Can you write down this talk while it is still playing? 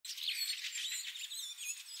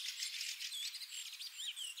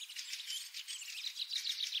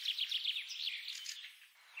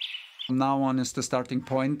now on is the starting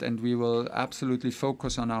point, and we will absolutely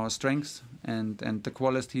focus on our strengths and the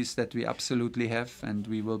qualities that we absolutely have, and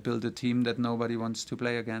we will build a team that nobody wants to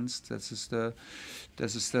play against. This is the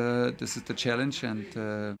challenge.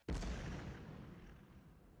 And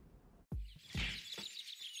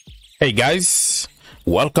hey guys,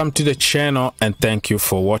 welcome to the channel and thank you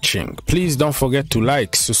for watching. Please don't forget to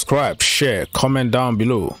like, subscribe, share, comment down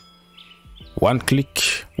below. One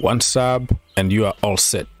click, one sub, and you are all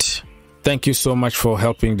set. Thank you so much for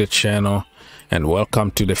helping the channel and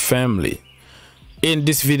welcome to the family. In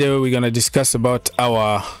this video, we're going to discuss about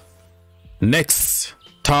our next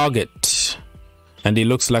target. And it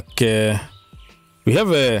looks like we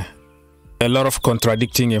have a lot of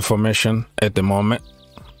contradicting information at the moment.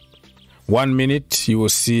 1 minute, you will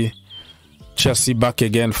see Chelsea back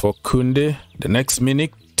again for Kounde. The next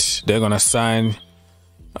minute, they're going to sign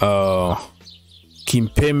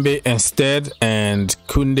Kimpembe instead, and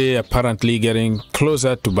Kounde apparently getting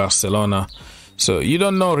closer to Barcelona. So you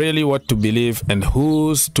don't know really what to believe and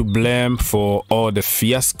who's to blame for all the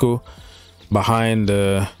fiasco behind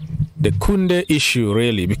the Kounde issue,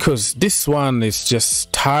 really, because this one is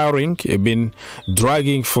just tiring. It's been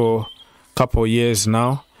dragging for a couple of years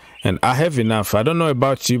now, and I have enough. I don't know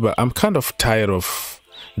about you, but I'm kind of tired of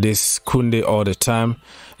this Kounde all the time.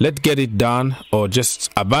 Let's get it done, or just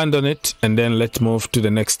abandon it and then let's move to the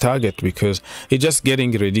next target, because it's just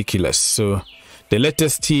getting ridiculous. So the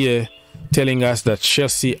latest here telling us that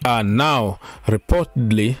Chelsea are now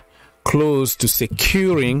reportedly close to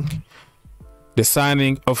securing the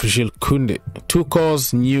signing of Jules Kounde.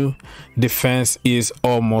 Tuchel's new defense is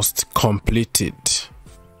almost completed.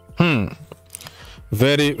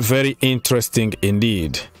 Very, very interesting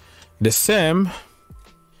indeed. The same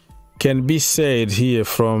can be said here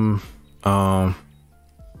from other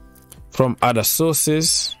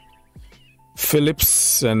sources.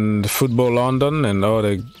 Phillips and Football London and all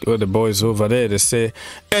the boys over there, they say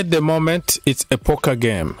at the moment it's a poker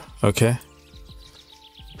game, okay?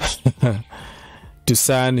 To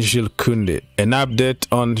sign Jules Kounde. An update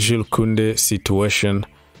on Jules Kounde situation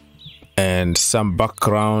and some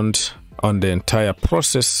background on the entire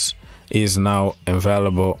process is now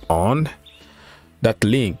available on that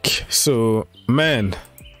link. So man,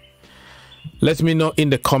 let me know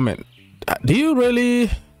in the comment, do you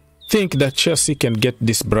really think that Chelsea can get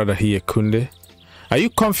this brother here, Kounde? Are you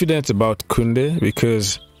confident about Kounde?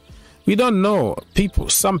 Because we don't know.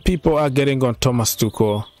 Some people are getting on Thomas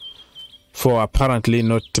Tuchel for apparently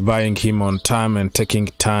not buying him on time and taking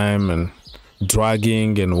time and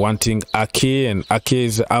dragging and wanting Ake, and Ake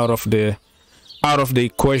is out of the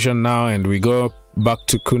equation now, and we go back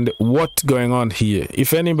to Kounde. What's going on here?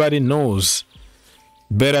 If anybody knows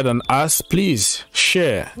better than us, please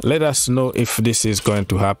share. Let us know if this is going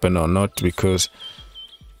to happen or not, because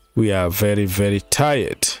we are very, very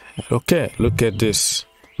tired. Okay, look at this.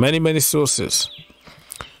 Many sources.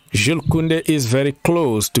 Jules Kounde is very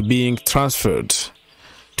close to being transferred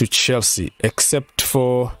to Chelsea, except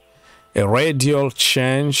for a radical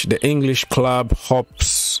change. The English club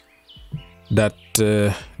hopes that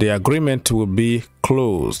the agreement will be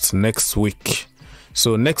closed next week.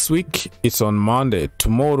 So next week, it's on Monday,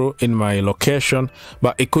 tomorrow in my location,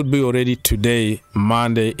 but it could be already today,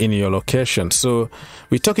 Monday in your location. So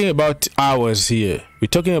we're talking about hours here. We're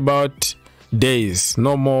talking about days,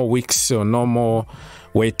 no more weeks or no more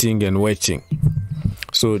waiting and waiting.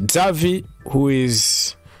 So Xavi, who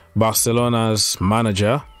is Barcelona's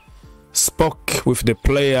manager, spoke with the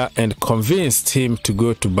player and convinced him to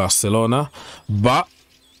go to Barcelona, but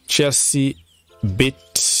Chelsea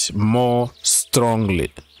bit more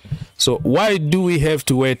strongly. So why do we have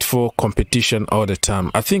to wait for competition all the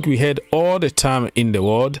time? I think we had all the time in the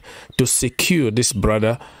world to secure this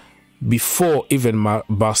brother before even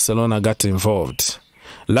Barcelona got involved.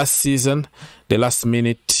 Last season, the last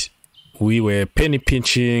minute, we were penny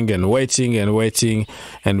pinching and waiting,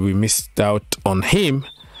 and we missed out on him.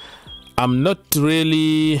 I'm not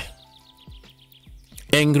really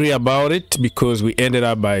angry about it, because we ended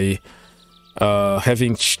up by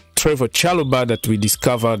having Trevor Chalobah, that we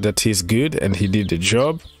discovered that he's good and he did the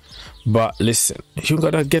job. But listen, you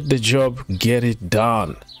gotta get the job, get it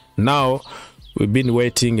done. Now we've been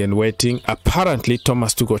waiting and waiting. Apparently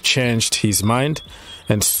Thomas Tuchel changed his mind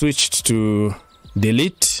and switched to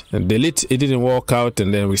Delete, and Delete, it didn't work out,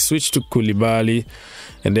 and then we switched to Koulibaly,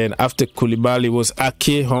 and then after Koulibaly was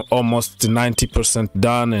Ake, almost 90%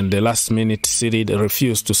 done, and the last minute City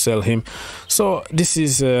refused to sell him. So this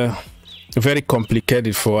is very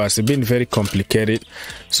complicated for us. It's been very complicated.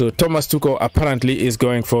 So Thomas Tuchel apparently is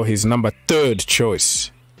going for his number 3rd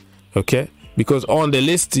choice, okay, because on the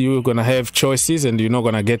list you're gonna have choices and you're not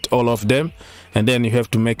gonna get all of them, and then you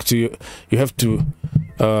have to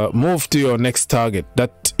move to your next target.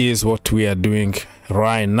 That is what we are doing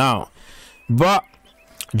right now. But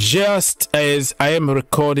just as I am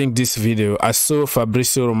recording this video, I saw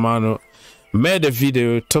Fabrizio Romano made a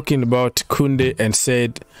video talking about Kounde and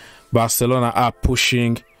said Barcelona are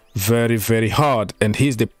pushing very, very hard, and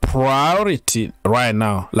he's the priority right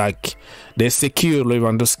now. Like, they secured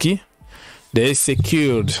Lewandowski, they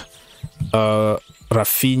secured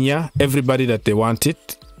Rafinha, everybody that they wanted,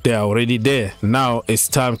 they are already there. Now it's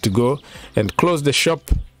time to go and close the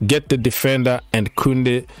shop, get the defender, and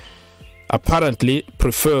Kounde apparently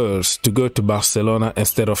prefers to go to Barcelona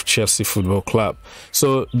instead of Chelsea Football Club.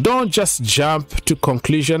 So don't just jump to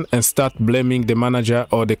conclusion and start blaming the manager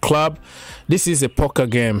or the club. This is a poker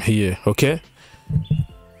game here, okay?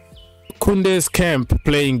 Kounde's camp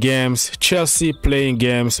playing games, Chelsea playing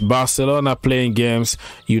games, Barcelona playing games.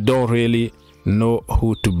 You don't really know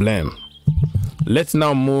who to blame. Let's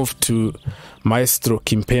now move to Maestro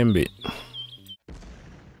Kimpembe.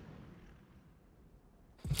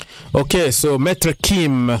 Okay, so Maître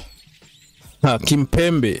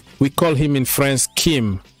Kimpembe, we call him in French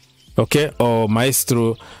Kim, okay, or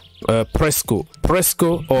Maestro Presco.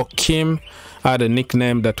 Presco or Kim are the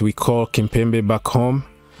nickname that we call Kimpembe back home.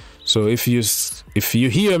 So if you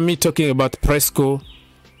hear me talking about Presco,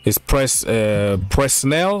 it's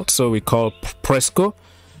Presnel, so we call Presco,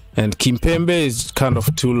 and Kimpembe is kind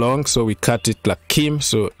of too long, so we cut it like Kim.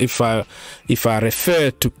 So if I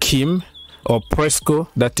refer to Kim or Presco,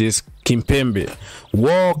 that is Kimpembe,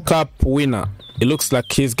 World Cup winner. It looks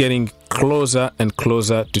like he's getting closer and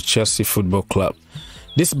closer to Chelsea Football Club.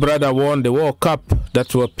 This brother won the World Cup.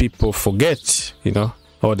 That's what people forget, you know,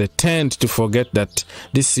 or they tend to forget that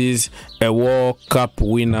this is a World Cup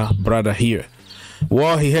winner brother here.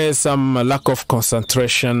 Well, he has some lack of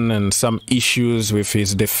concentration and some issues with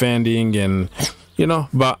his defending, and you know,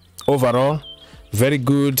 but overall, very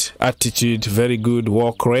good attitude, very good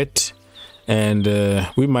work rate. And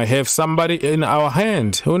we might have somebody in our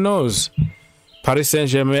hand. Who knows? Paris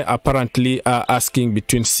Saint-Germain apparently are asking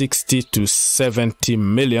between 60 to 70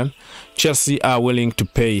 million. Chelsea are willing to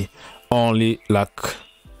pay only like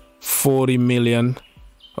 40 million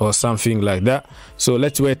or something like that. So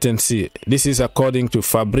let's wait and see. This is according to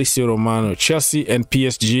Fabrizio Romano. Chelsea and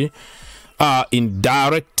PSG are in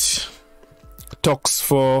direct talks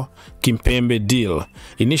for Kimpembe deal.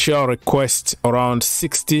 Initial request around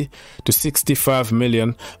 60 to 65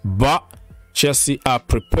 million, but Chelsea are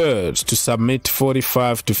prepared to submit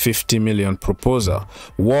 45 to 50 million proposal.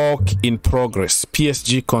 Work in progress.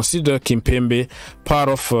 PSG consider Kimpembe part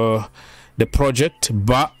of the project,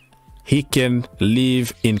 but he can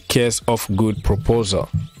leave in case of good proposal.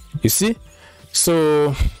 You see?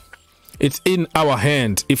 So it's in our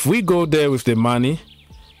hand. If we go there with the money,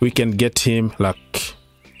 we can get him like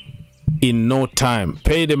in no time.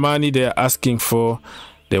 Pay the money they're asking for.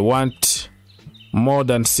 They want more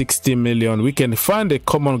than 60 million. We can find a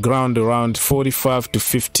common ground around 45 to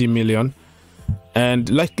 50 million. And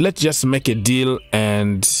let's just make a deal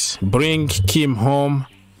and bring Kim home,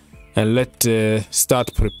 and let's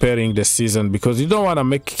start preparing the season, because you don't want to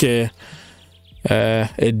make a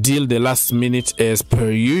deal the last minute as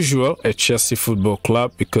per usual at Chelsea Football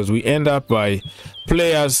Club, because we end up by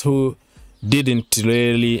players who didn't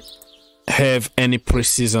really have any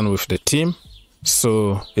preseason with the team.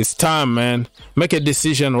 So it's time, man. Make a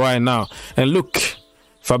decision right now. And look,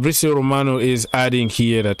 Fabrizio Romano is adding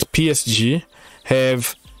here that PSG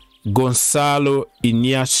have Gonzalo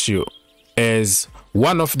Inácio as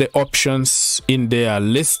one of the options in their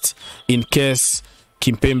list in case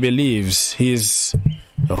Kimpembe leaves. He's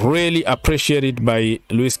really appreciated by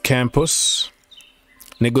Luis Campos.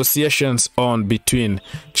 Negotiations on between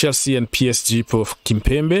Chelsea and PSG for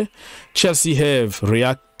Kimpembe. Chelsea have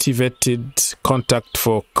reactivated contact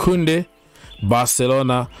for Kounde.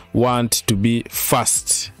 Barcelona want to be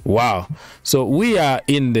fast. Wow. So we are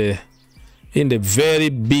in the very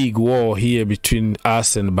big war here between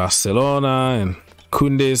us and Barcelona and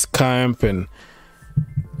Kounde's camp,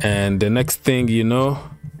 and the next thing you know,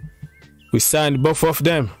 we signed both of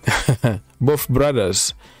them. Both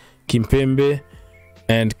brothers, Kimpembe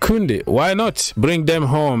and Kounde. Why not bring them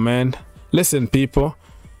home, man? Listen, people,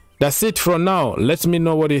 that's it for now. Let me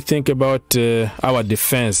know what you think about our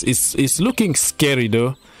defense. It's looking scary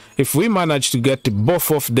though. If we manage to get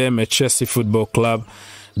both of them at Chelsea Football Club,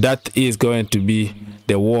 that is going to be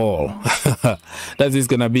the wall. That is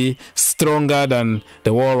going to be stronger than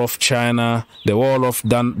the wall of China, the wall of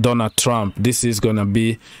Donald Trump. This is going to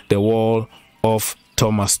be the wall of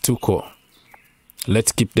Thomas Tuchel.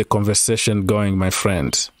 Let's keep the conversation going, my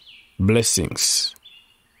friends. Blessings.